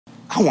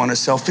I want to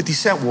sell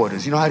 50-cent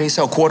waters. You know how they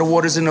sell quarter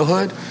waters in the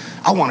hood?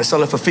 I want to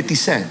sell it for 50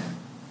 cents.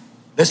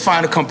 Let's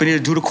find a company to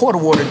do the quarter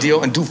water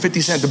deal and do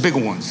 50 cents, the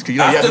bigger ones. You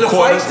know, after you have the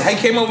quarters. fight,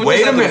 he came up with Wait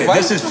this a minute, fight?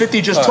 this is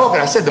 50 just talking.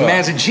 I said the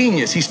man's a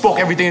genius. He spoke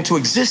everything into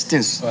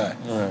existence. Right.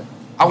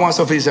 I want to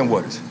sell 50-cent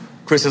waters.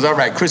 Chris says, all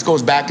right. Chris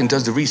goes back and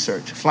does the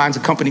research. Finds a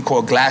company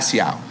called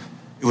Glacial.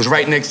 It was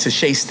right next to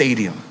Shea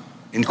Stadium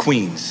in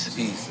Queens.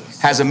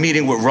 Jesus. Has a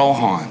meeting with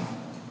Rohan.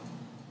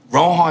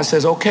 Rohan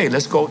says, okay,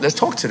 let's go, let's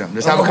talk to them.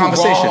 Let's have a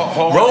conversation.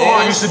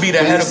 Rohan used to be the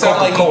head of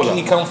Coca-Cola. Like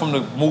he come from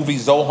the movie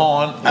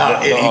Zohan.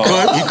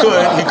 He could.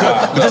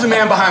 But this is a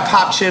man behind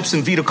Pop Chips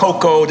and Vita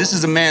Coco. This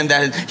is a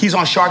man he's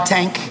on Shark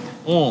Tank.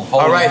 All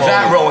right,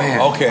 that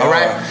Rohan. Okay, all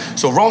right.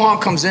 So Rohan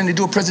comes in, they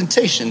do a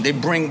presentation. They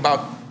bring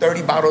about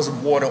 30 bottles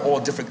of water, all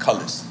different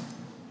colors.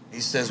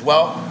 He says,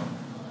 well,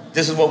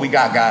 this is what we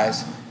got,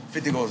 guys.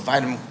 50 goes,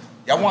 vitamin.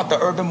 Y'all want the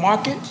urban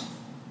market?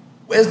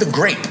 Where's the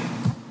grape?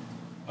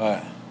 All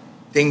right.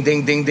 Ding,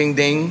 ding, ding, ding,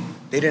 ding.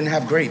 They didn't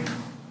have grape.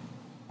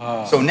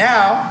 So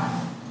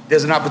now,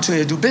 there's an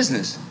opportunity to do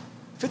business.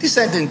 50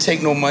 Cent didn't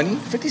take no money.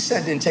 50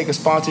 Cent didn't take a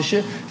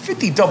sponsorship.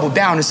 50 doubled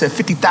down and said,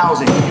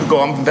 50,000, here you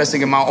go, I'm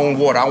investing in my own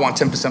water. I want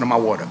 10% of my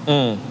water.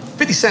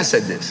 50 Cent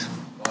said this.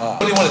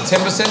 He wanted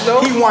 10%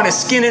 though? He wanted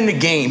skin in the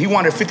game. He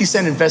wanted 50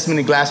 Cent investment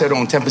in Glacial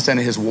on 10%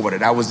 of his water.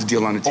 That was the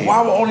deal on the table.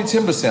 Why only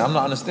 10%? I'm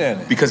not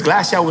understanding. Because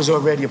Glacial was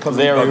already a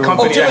public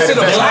company. Oh, 10% of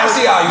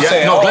Glacial, you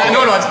saying? No,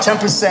 it's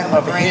 10%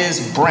 of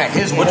his brand,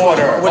 his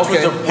water.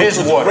 His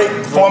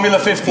water. Formula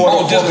 50.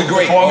 Oh, just the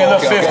grape. Formula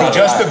 50,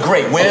 just the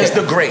grape. Where's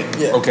the grape?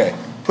 Okay.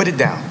 Put it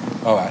down.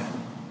 All right.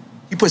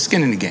 He put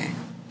skin in the game.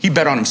 He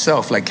bet on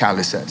himself, like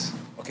Khaled says.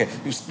 Okay.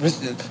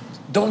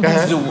 Don't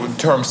use the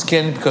term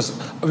skin because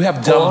we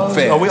have dumb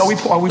fans. Are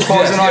we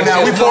pausing on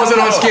now? We pausing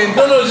on skin?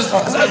 No, just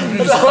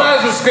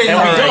describe the skin.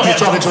 He's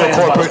talking to a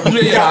corporate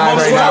guy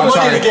right now. I'm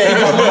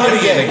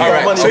sorry. All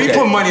right, so he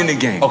put money in the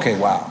game. Okay,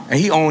 wow. And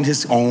he owned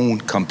his own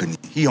company.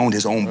 He owned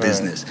his own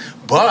business.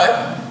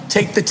 But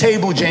take the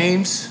table,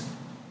 James.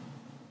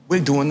 We're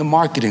doing the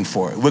marketing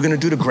for it. We're gonna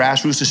do the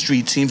grassroots, the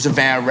street teams, the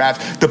van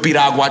raps, the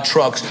Piragua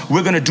trucks.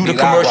 We're gonna do the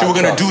commercial.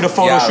 We're gonna do the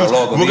photo shoots.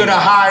 We're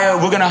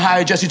gonna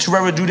hire Jesse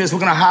Terrera to do this. We're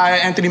gonna hire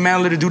Anthony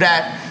Mandler to do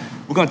that.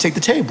 We're gonna take the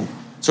table.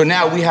 So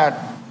now we had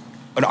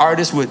an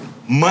artist with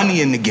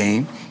money in the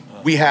game.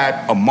 We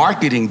had a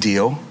marketing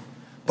deal,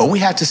 but we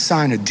had to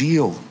sign a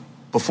deal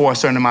before a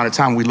certain amount of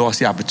time. We lost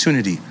the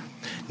opportunity.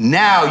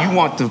 Now you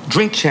want the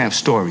Drink Champ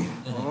story.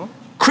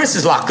 Chris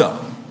is locked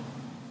up.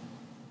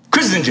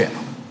 Chris is in jail.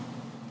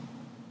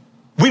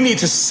 We need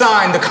to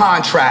sign the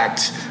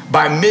contract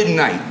by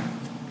midnight.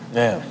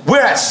 Damn.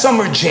 We're at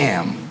Summer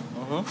Jam.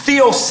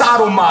 Theo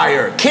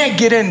Sotomayor can't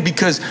get in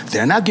because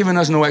they're not giving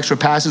us no extra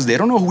passes. They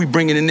don't know who we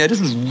bringing in there. This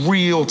was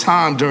real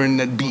time during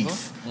that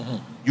beef.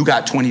 You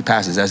got 20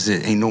 passes, that's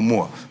it, ain't no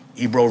more.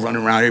 Ebro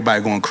running around,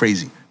 everybody going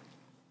crazy.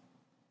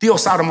 Theo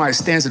Sotomayor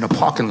stands in the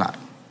parking lot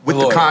with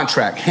the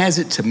contract, hands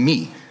it to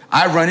me.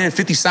 I run in,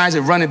 50 signs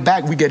it, run it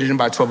back, we get it in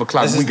by 12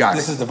 o'clock, we got it.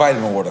 This is the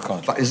vitamin water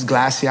contract. It's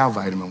Glacial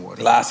Vitamin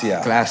Water.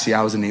 Glacial.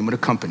 Glacial is the name of the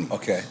company.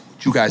 Okay.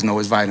 You guys know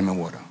it's vitamin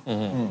water.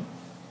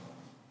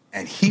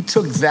 And he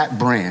took that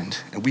brand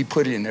and we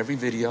put it in every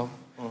video.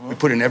 We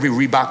put it in every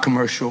Reebok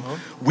commercial.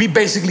 We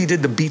basically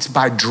did the Beats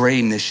by Dre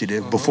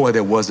initiative before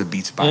there was a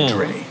Beats by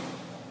Dre.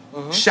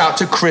 Shout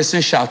to Chris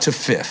and shout to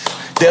Fifth.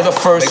 They're the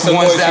first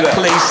ones that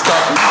play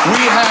stuff. We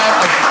had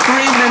a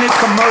 3-minute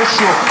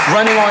commercial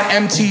running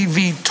on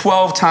MTV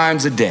 12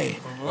 times a day.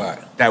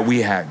 That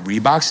we had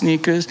Reebok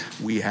sneakers,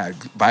 we had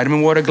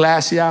Vitamin Water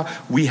Glacial,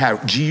 we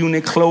had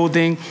G-Unit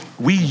clothing.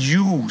 We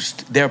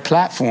used their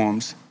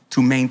platforms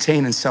to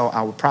maintain and sell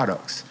our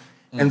products.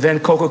 And then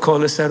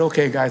Coca-Cola said,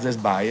 okay, guys, let's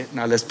buy it.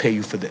 Now let's pay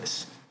you for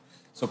this.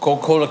 So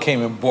Coca-Cola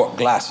came and bought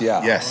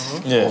Glacial.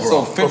 Yes.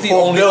 So 50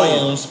 only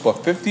owns,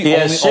 but 50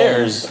 only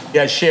shares. owns. He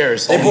had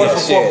shares. They bought it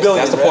for $4 billion.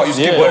 That's the part you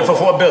skipped. Bought it for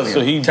 $4 billion.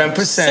 So he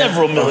 10%.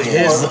 Several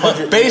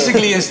million.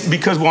 Basically, it's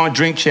because we're on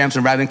Drink Champs,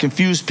 and rather than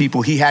confuse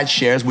people, he had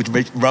shares which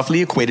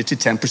roughly equated to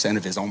 10%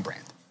 of his own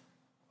brand.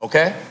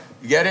 Okay?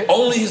 You get it?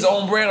 Only his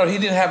own brand, or he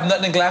didn't have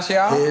nothing in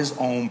Glacial? His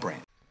own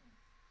brand.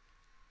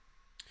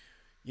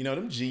 You know,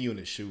 them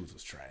G-Unit shoes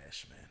was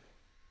trash, man.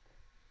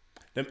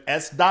 Them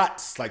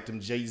S-Dots, like them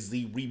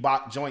Jay-Z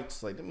Reebok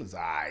joints, like them was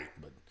all right,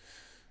 but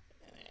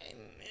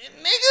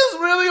niggas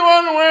really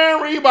wasn't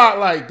wearing Reebok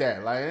like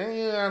that. Like,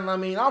 I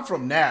mean, I'm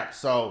from Nap,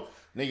 so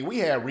nigga, we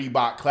had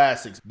Reebok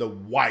Classics, the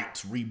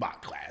white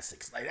Reebok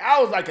Classics. Like, that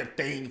was like a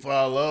thing for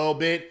a little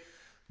bit.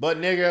 But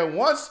nigga,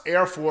 once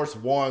Air Force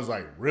Ones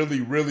like really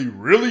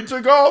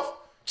took off,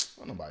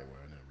 nobody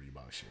wearing that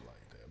Reebok shit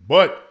like that.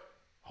 But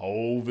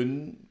Hove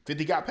and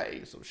 50 got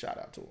paid, so shout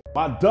out to them.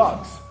 My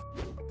ducks,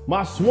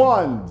 my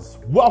swans,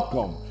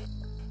 welcome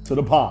to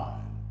the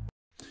pond.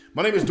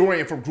 My name is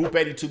Dorian from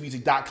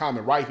Group82Music.com,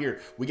 and right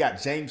here we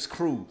got James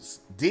Cruz,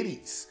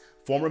 Diddy's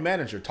former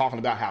manager, talking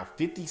about how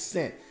 50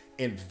 Cent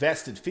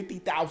invested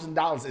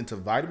 $50,000 into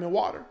vitamin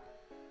water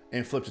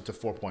and flipped it to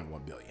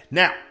 $4.1 billion.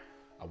 Now,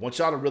 I want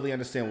y'all to really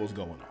understand what's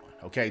going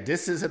on, okay?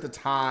 This is at the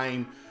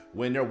time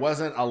when there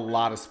wasn't a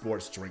lot of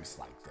sports drinks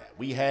like that.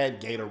 We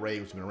had Gatorade,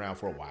 which has been around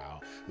for a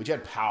while. We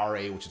had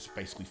Powerade, which is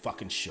basically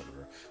fucking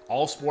sugar.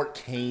 All Sport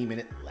came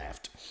and it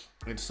left.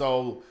 And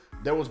so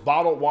there was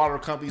bottled water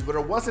companies, but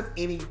there wasn't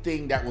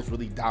anything that was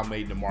really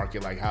dominating the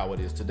market like how it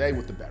is today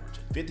with the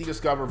beverages. 50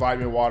 discovered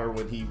vitamin water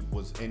when he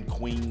was in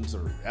Queens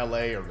or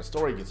LA, or the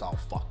story gets all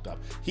fucked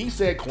up. He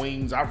said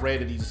Queens. I've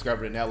read that he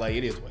discovered it in LA.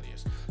 It is what it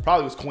is.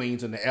 Probably was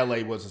Queens, and the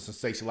LA was a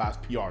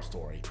sensationalized PR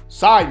story.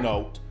 Side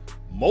note,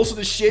 most of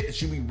the shit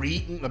that you be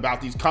reading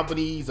about these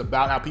companies,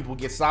 about how people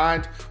get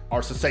signed,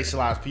 are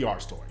sensationalized PR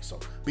stories.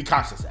 So be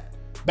conscious of that.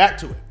 Back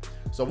to it.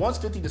 So once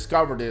 50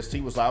 discovered this,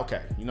 he was like,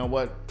 okay, you know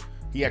what?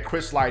 He had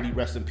Chris Lighty,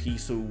 rest in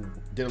peace, who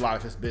did a lot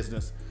of his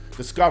business,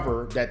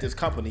 discover that this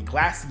company,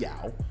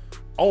 Glacial,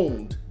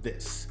 owned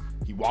this.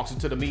 He walks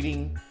into the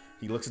meeting.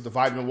 He looks at the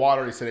vitamin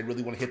water. They said they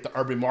really want to hit the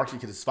urban market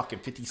because it's fucking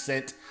 50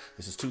 Cent.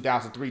 This is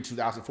 2003,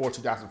 2004,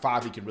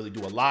 2005. He can really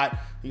do a lot.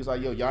 He was like,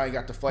 yo, y'all ain't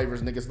got the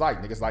flavors niggas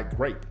like. Niggas like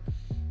grape.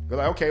 They're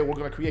like, okay, we're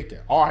going to create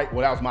that. All right,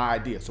 well, that was my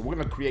idea. So we're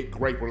going to create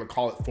grape. We're going to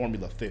call it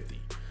Formula 50.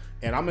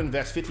 And I'm going to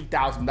invest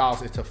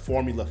 $50,000 into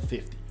Formula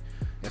 50.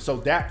 And so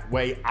that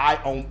way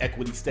I own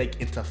equity stake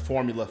into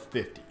Formula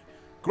 50.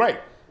 Great.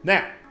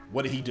 Now,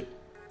 what did he do?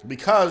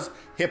 Because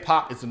hip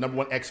hop is the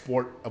 #1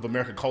 export of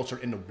American culture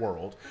in the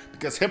world,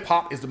 because hip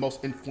hop is the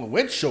most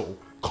influential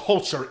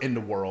culture in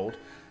the world,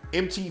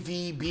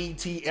 MTV,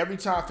 BET, every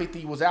time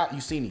 50 was out,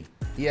 you seen him.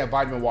 He had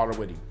vitamin water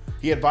with him.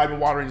 He had vitamin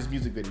water in his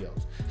music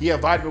videos. He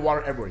had vitamin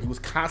water everywhere. He was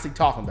constantly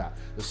talking about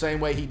it. The same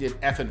way he did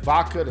effing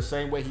vodka, the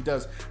same way he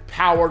does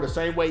power, the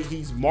same way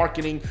he's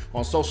marketing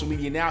on social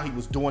media now, he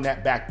was doing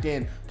that back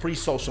then,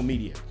 pre-social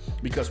media.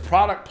 Because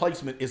product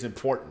placement is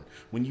important.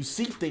 When you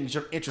see things,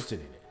 you're interested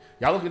in it.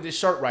 Y'all look at this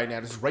shirt right now.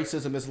 This is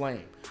Racism is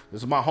Lame.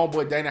 This is my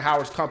homeboy Dana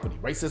Howard's company,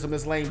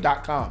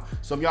 racismislame.com.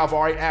 Some of y'all have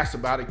already asked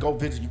about it. Go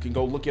visit. You can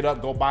go look it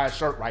up. Go buy a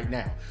shirt right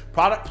now.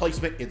 Product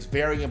placement is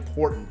very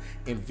important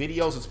in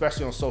videos,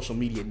 especially on social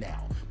media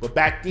now. But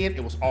back then,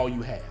 it was all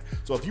you had.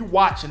 So if you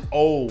watch an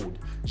old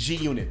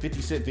G-Unit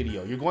 50 Cent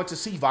video, you're going to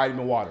see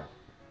vitamin water.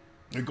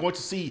 You're going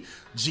to see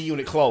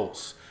G-Unit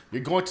clothes.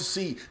 You're going to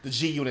see the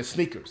G-Unit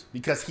sneakers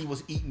because he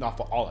was eating off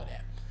of all of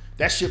that.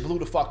 That shit blew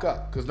the fuck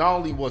up because not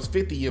only was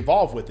 50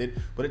 involved with it,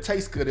 but it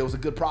tastes good. It was a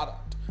good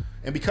product.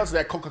 And because of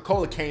that,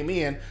 Coca-Cola came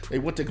in, they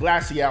went to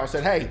Glacial and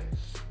said, hey,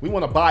 we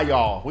want to buy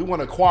y'all. We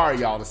want to acquire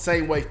y'all the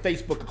same way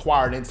Facebook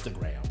acquired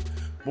Instagram.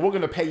 But we're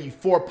going to pay you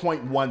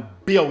 $4.1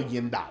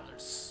 billion.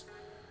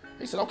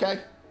 They said,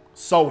 okay,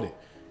 sold it.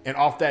 And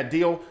off that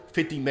deal,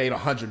 50 made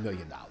 $100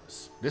 million.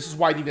 This is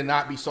why you need to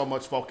not be so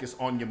much focused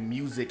on your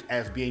music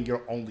as being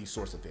your only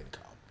source of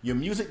income. Your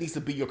music needs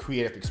to be your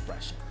creative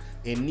expression.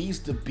 It needs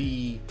to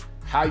be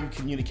how you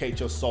communicate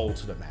your soul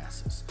to the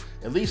masses.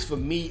 At least for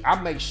me, I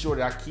make sure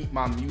that I keep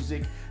my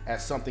music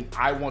as something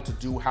I want to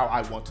do how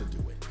I want to do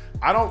it.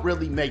 I don't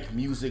really make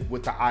music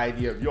with the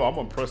idea of, yo, I'm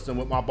gonna impress them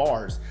with my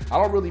bars. I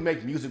don't really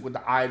make music with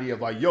the idea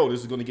of like, yo,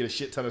 this is gonna get a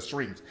shit ton of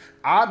streams.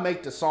 I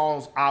make the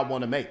songs I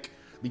wanna make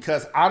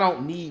because I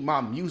don't need my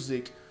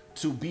music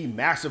to be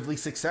massively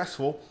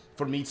successful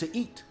for me to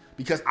eat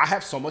because I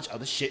have so much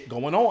other shit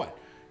going on.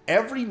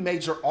 Every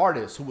major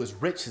artist who is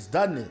rich has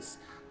done this.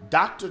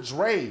 Dr.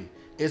 Dre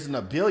isn't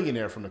a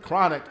billionaire from The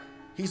Chronic.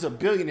 He's a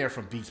billionaire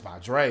from Beats by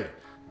Dre.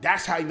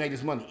 That's how he made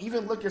his money.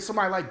 Even look at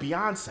somebody like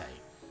Beyonce,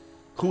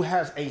 who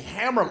has a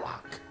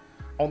hammerlock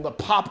on the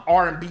pop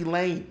R&B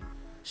lane.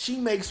 She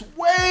makes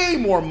way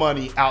more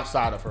money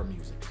outside of her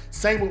music.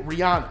 Same with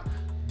Rihanna.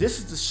 This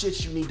is the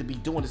shit you need to be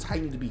doing. This is how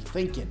you need to be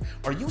thinking.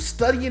 Are you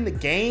studying the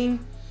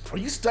game? Are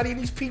you studying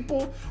these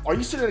people? Are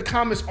you sitting in the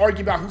comments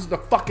arguing about who's the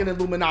fucking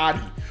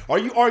Illuminati? Are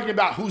you arguing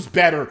about who's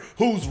better,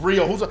 who's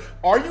real,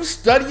 are you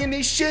studying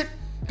this shit?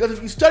 Because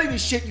if you study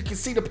this shit, you can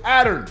see the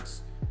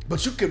patterns.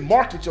 But you can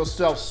market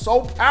yourself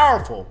so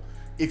powerful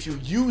if you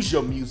use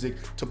your music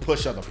to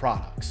push other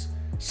products.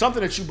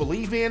 Something that you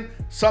believe in,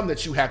 something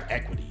that you have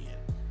equity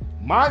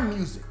in. My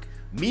music,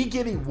 me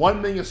getting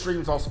 1 million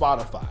streams on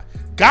Spotify,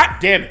 god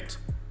damn it,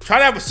 try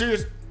to have a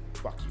serious,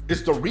 fuck you.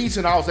 It's the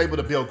reason I was able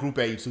to build Group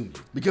 82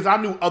 music because I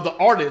knew other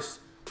artists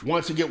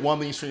wanted to get 1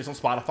 million streams on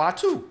Spotify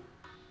too.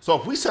 So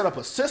if we set up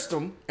a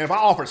system and if I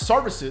offer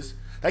services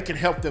that can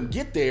help them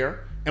get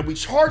there and we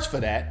charge for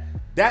that,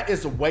 that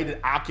is the way that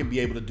I can be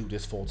able to do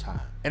this full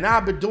time. And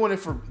I've been doing it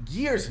for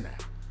years now.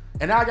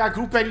 And now I got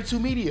Group 82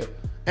 Media.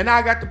 And now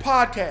I got the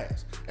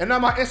podcast. And now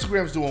my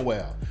Instagram's doing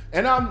well.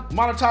 And I'm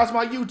monetizing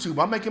my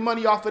YouTube. I'm making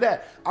money off of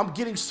that. I'm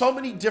getting so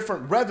many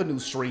different revenue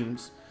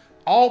streams,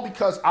 all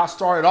because I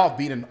started off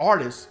being an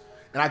artist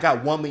and I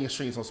got 1 million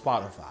streams on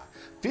Spotify.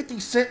 50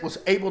 Cent was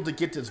able to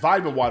get this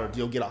vitamin water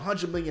deal, get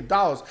 $100 million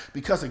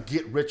because of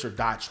Get Rich or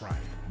Die Trying.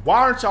 Why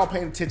aren't y'all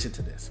paying attention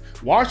to this?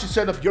 Why aren't you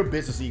setting up your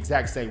business the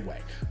exact same way?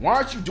 Why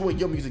aren't you doing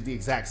your music the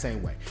exact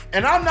same way?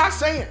 And I'm not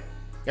saying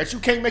that you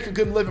can't make a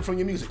good living from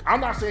your music.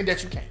 I'm not saying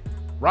that you can't,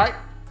 right?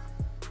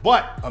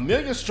 But 1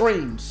 million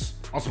streams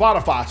on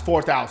Spotify is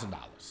 $4,000.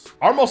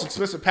 Our most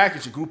expensive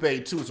package at Group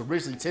 82 is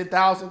originally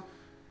 $10,000,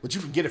 but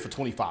you can get it for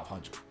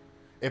 $2,500.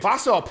 If I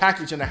sell a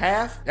package and a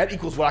half, that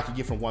equals what I could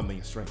get from 1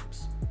 million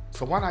streams.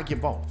 So why not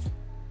get both?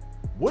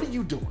 What are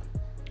you doing?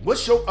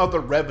 What's your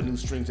other revenue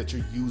streams that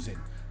you're using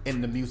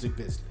in the music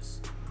business?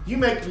 You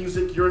make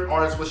music, you're an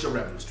artist, what's your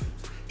revenue streams?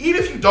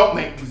 Even if you don't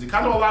make music,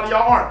 I know a lot of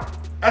y'all aren't.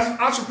 As an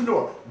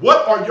entrepreneur,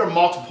 what are your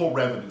multiple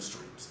revenue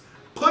streams?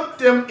 Put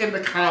them in the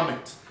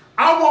comments.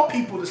 I want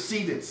people to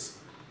see this.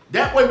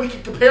 That way we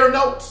can compare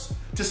notes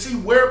to see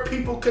where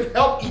people could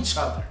help each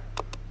other.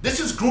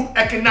 This is group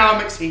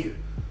economics here.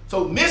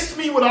 So miss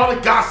me with all the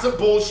gossip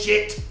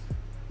bullshit.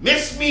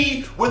 Miss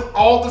me with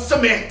all the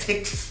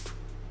semantics.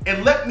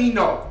 And let me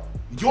know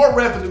your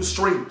revenue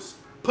streams.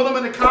 Put them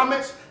in the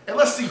comments and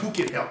let's see who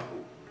can help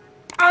who.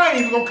 I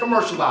ain't even gonna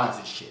commercialize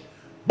this shit.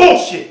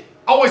 Bullshit.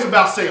 Always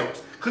about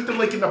sales. Click the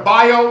link in the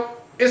bio.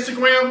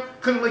 Instagram,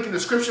 click the link in the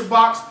description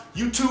box.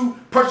 YouTube,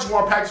 purchase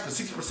one package for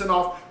 60%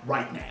 off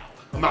right now.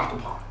 I'm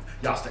Malcolm Pond.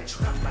 Y'all stay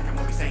tuned. Like a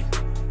movie scene.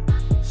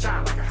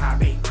 Shine like a high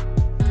beam.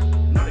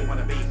 No, they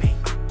wanna be me.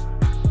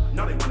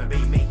 No, they wanna be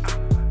me.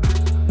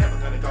 Never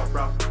gonna go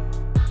broke.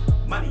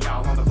 Money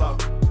all on the floor.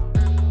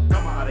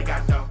 No more how they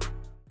got though.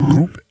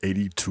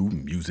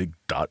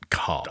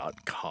 Group82music.com.